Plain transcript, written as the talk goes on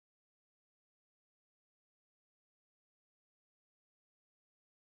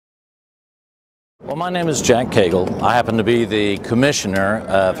Well, my name is Jack Cagle. I happen to be the Commissioner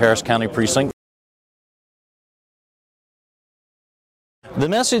of Harris County Precinct. The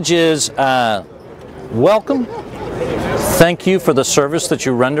message is, welcome. Thank you for the service that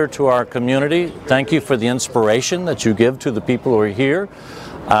you render to our community. Thank you for the inspiration that you give to the people who are here,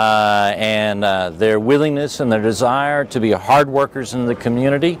 and their willingness and their desire to be hard workers in the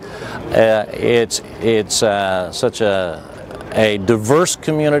community. It's such a diverse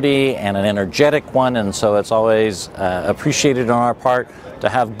community and an energetic one, and so it's always appreciated on our part to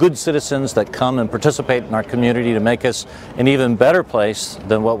have good citizens that come and participate in our community to make us an even better place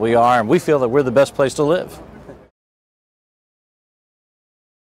than what we are, and we feel that we're the best place to live.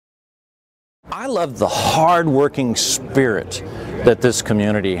 I love the hard-working spirit that this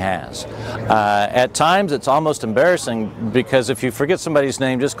community has. At times it's almost embarrassing, because if you forget somebody's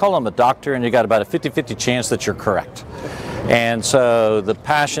name, just call them a doctor and you got about a 50-50 chance that you're correct. And so the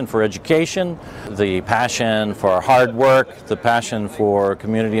passion for education, the passion for hard work, the passion for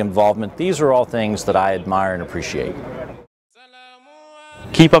community involvement, these are all things that I admire and appreciate.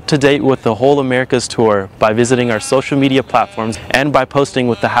 Keep up to date with the Whole America's Tour by visiting our social media platforms and by posting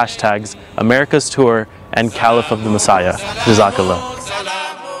with the hashtags America's Tour and Caliph of the Messiah. Jazakallah.